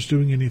judge was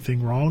doing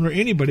anything wrong or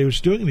anybody was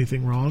doing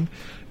anything wrong.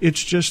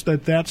 It's just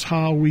that that's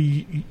how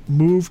we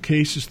move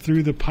cases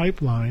through the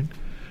pipeline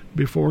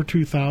before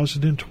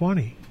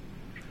 2020.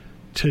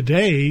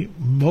 Today,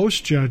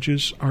 most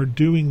judges are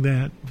doing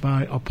that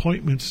by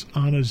appointments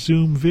on a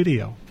Zoom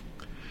video.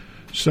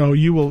 So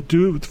you will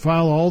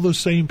file all the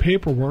same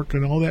paperwork,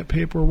 and all that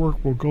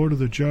paperwork will go to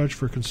the judge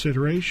for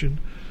consideration,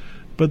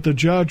 but the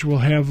judge will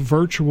have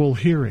virtual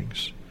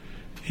hearings.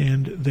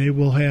 And they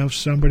will have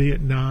somebody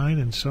at 9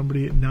 and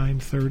somebody at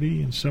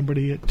 9:30 and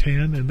somebody at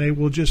 10, and they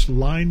will just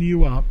line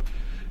you up,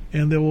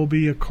 and there will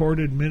be a court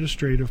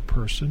administrative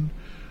person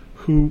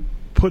who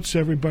puts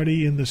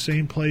everybody in the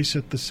same place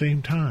at the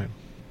same time.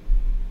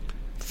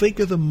 Think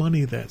of the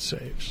money that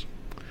saves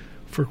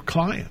for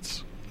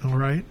clients, all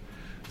right?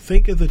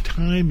 Think of the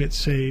time it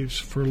saves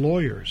for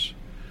lawyers.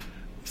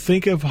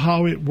 Think of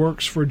how it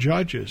works for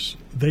judges.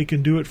 They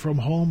can do it from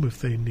home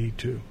if they need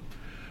to.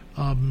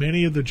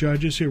 Many of the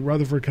judges here,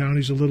 Rutherford County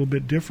is a little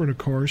bit different, of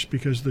course,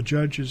 because the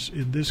judges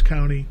in this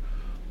county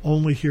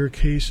only hear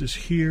cases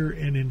here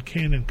and in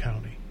Cannon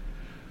County.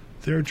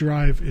 Their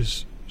drive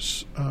is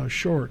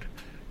short.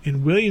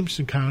 In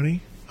Williamson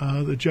County,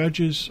 the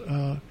judges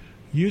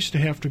used to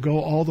have to go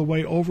all the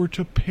way over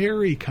to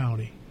Perry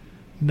County,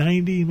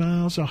 90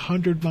 miles,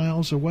 100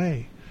 miles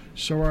away.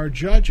 So our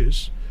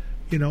judges,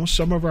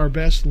 some of our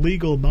best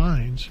legal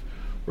minds,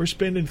 were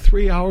spending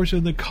 3 hours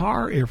in the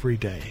car every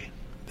day.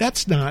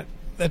 That's not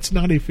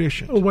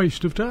efficient. A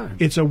waste of time.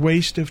 It's a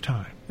waste of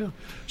time. Yeah.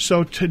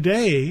 So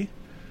today,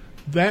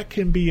 that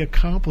can be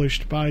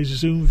accomplished by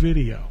Zoom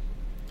video.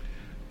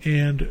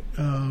 And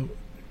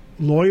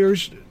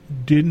lawyers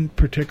didn't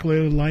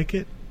particularly like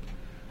it.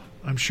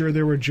 I'm sure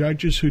there were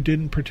judges who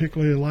didn't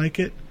particularly like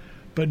it.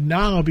 But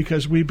now,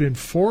 because we've been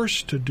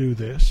forced to do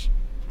this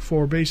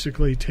for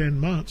basically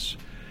 10 months,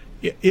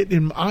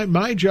 in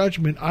my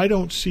judgment, I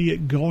don't see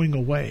it going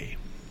away.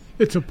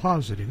 It's a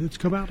positive that's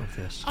come out of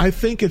this. I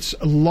think it's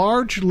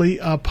largely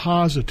a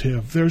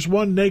positive. There's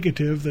one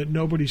negative that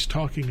nobody's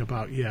talking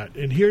about yet,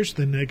 and here's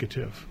the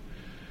negative.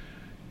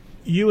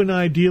 You and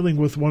I dealing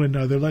with one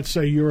another, let's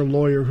say you're a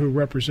lawyer who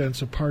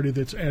represents a party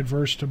that's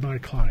adverse to my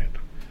client.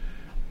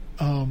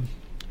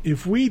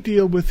 If we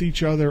deal with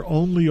each other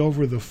only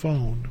over the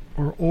phone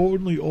or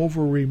only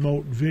over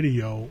remote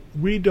video,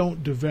 we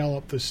don't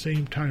develop the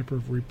same type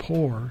of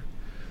rapport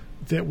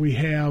that we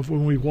have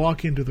when we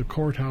walk into the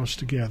courthouse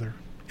together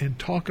and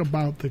talk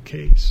about the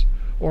case,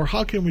 or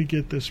how can we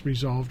get this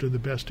resolved in the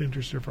best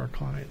interest of our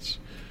clients.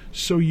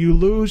 So you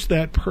lose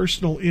that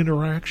personal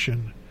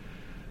interaction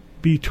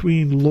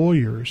between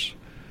lawyers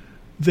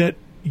that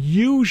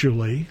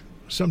usually,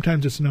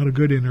 sometimes it's not a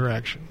good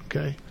interaction,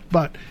 okay,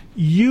 but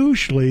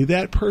usually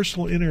that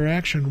personal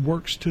interaction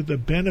works to the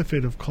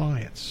benefit of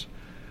clients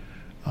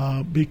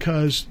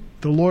because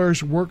the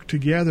lawyers work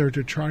together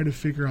to try to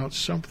figure out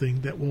something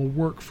that will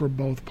work for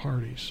both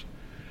parties.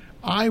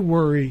 I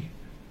worry,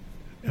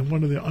 and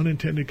one of the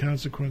unintended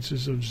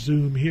consequences of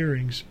Zoom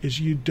hearings is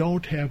you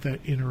don't have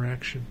that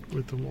interaction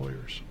with the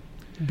lawyers.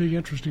 It'd be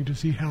interesting to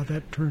see how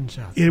that turns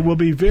out. It will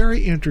be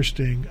very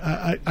interesting.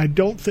 I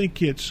don't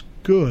think it's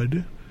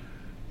good,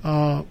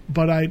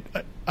 but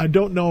I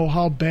don't know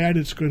how bad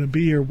it's going to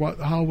be or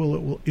how it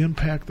will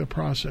impact the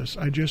process.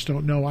 I just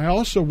don't know. I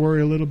also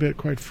worry a little bit,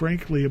 quite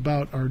frankly,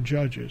 about our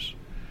judges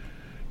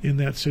in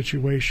that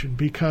situation,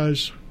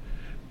 because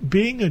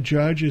being a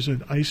judge is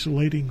an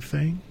isolating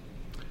thing.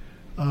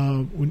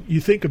 When you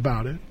think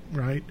about it,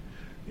 right,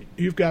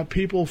 you've got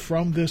people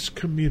from this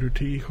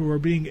community who are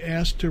being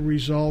asked to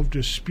resolve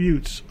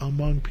disputes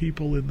among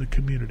people in the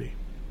community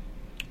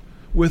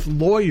with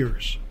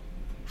lawyers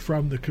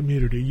from the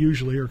community,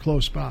 usually, or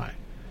close by.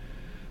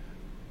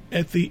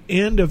 At the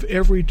end of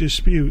every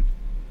dispute,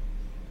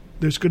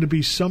 there's going to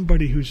be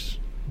somebody who's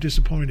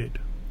disappointed,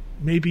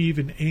 maybe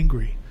even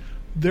angry.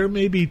 There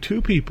may be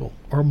 2 people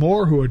or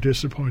more who are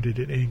disappointed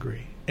and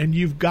angry, and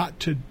you've got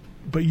to.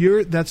 But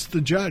that's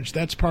the judge.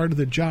 That's part of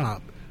the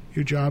job.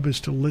 Your job is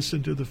to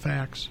listen to the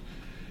facts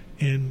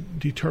and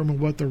determine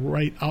what the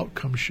right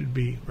outcome should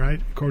be,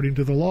 right, according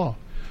to the law.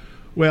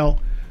 Well,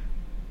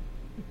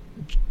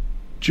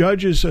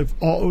 judges have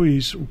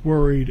always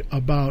worried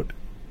about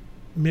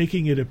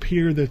making it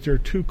appear that they're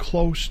too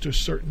close to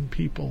certain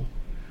people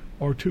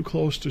or too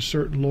close to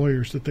certain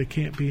lawyers, that they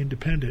can't be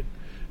independent.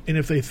 And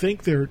if they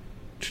think they're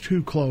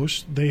too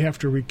close, they have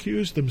to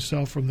recuse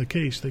themselves from the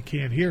case. They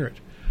can't hear it.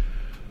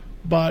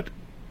 But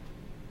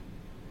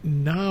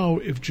now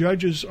if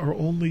judges are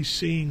only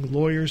seeing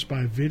lawyers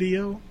by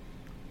video,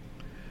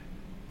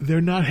 they're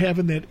not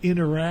having that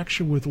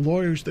interaction with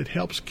lawyers that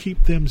helps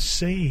keep them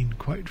sane,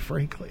 quite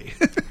frankly.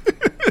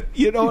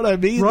 You know what I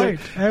mean? Right,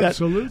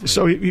 absolutely.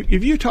 So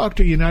if you talk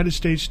to a United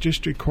States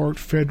District Court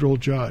federal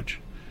judge,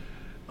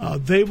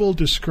 they will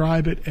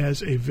describe it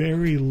as a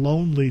very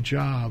lonely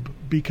job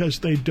because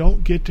they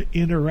don't get to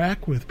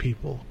interact with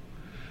people.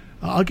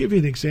 I'll give you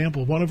an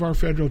example. One of our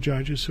federal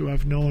judges, who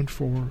I've known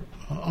for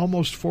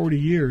almost 40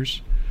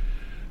 years,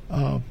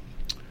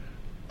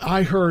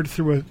 I heard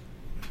through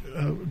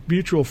a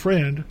mutual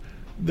friend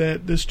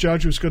that this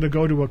judge was going to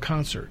go to a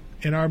concert,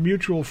 and our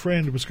mutual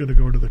friend was going to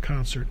go to the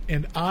concert,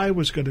 and I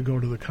was going to go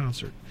to the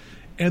concert.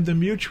 And the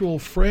mutual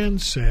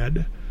friend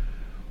said,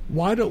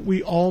 why don't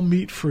we all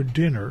meet for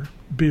dinner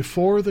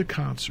before the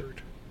concert,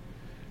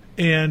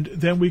 and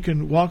then we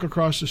can walk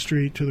across the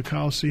street to the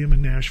Coliseum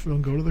in Nashville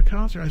and go to the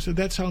concert? I said,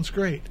 that sounds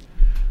great.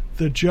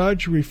 The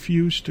judge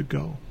refused to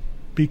go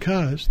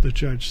because, the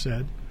judge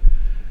said,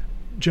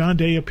 John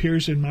Day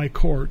appears in my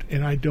court,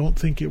 and I don't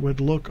think it would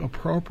look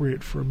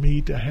appropriate for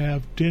me to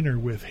have dinner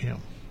with him.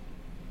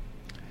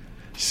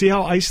 See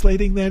how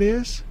isolating that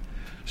is?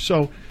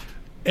 So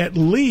at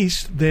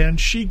least then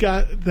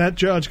that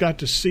judge got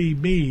to see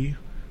me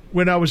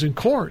when I was in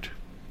court.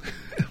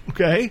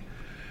 Okay?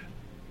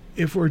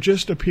 If we're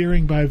just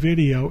appearing by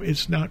video,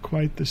 it's not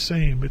quite the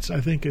same.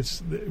 I think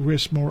it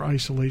risks more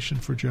isolation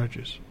for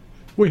judges.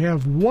 We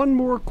have one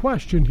more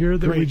question here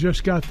that we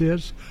just got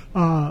this.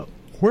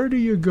 Where do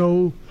you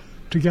go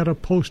to get a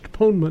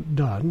postponement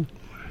done,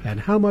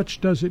 and how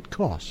much does it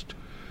cost?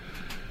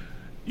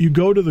 You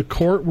go to the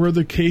court where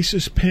the case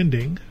is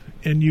pending,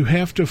 and you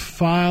have to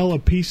file a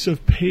piece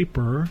of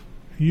paper,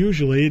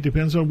 usually, it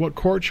depends on what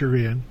court you're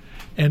in,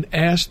 and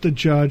ask the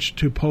judge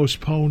to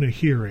postpone a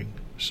hearing.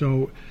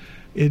 So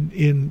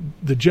in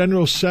the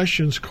General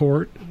Sessions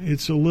Court,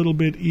 it's a little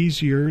bit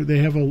easier. They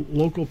have a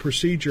local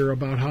procedure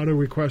about how to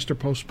request a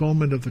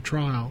postponement of the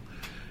trial.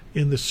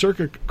 In the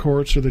circuit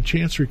courts or the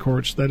chancery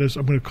courts, that is,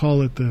 I'm going to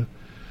call it the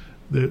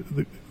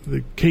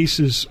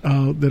cases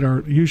that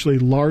are usually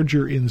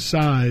larger in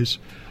size,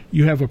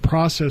 you have a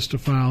process to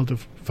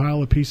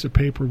file a piece of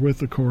paper with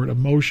the court, a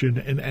motion,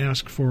 and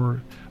ask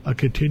for a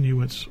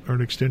continuance or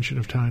an extension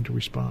of time to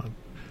respond.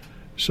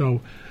 So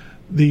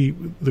the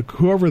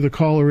whoever the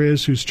caller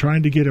is who's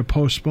trying to get a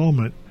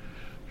postponement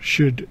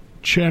should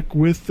check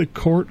with the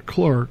court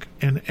clerk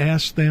and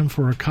ask them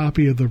for a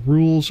copy of the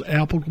rules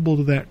applicable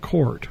to that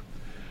court.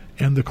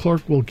 And the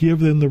clerk will give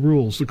them the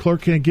rules. The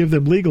clerk can't give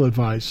them legal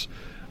advice,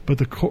 but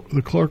the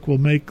clerk will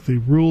make the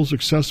rules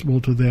accessible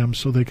to them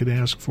so they can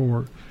ask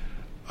for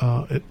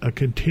a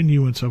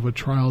continuance of a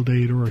trial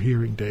date or a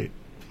hearing date.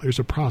 There's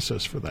a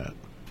process for that.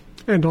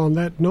 And on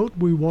that note,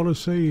 we want to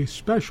say a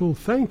special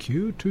thank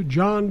you to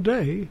John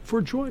Day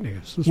for joining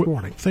us this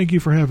morning. Thank you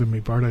for having me,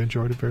 Bart. I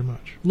enjoyed it very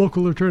much.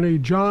 Local attorney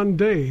John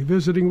Day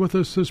visiting with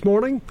us this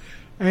morning,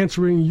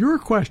 answering your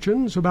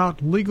questions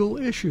about legal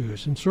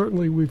issues. And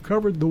certainly we've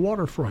covered the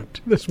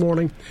waterfront this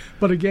morning.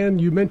 But again,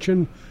 you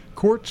mentioned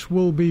courts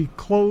will be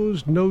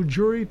closed, no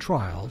jury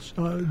trials.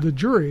 The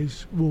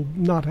juries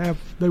won't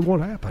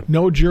happen.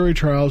 No jury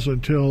trials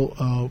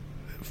until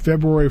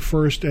February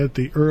 1st at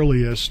the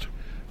earliest.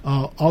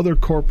 Other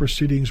court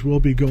proceedings will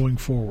be going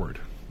forward.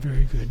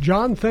 Very good.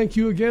 John, thank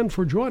you again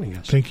for joining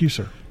us. Thank you,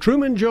 sir.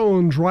 Truman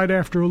Jones, right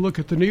after a look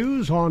at the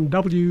news on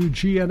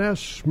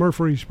WGNS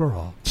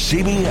Murfreesboro.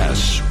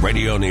 CBS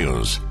Radio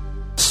News.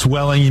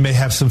 Swelling, you may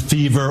have some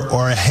fever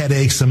or a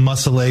headache, some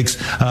muscle aches,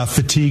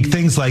 fatigue,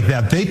 things like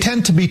that. They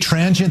tend to be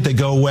transient. They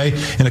go away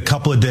in a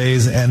couple of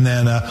days, and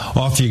then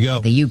off you go.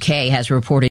 The UK has reported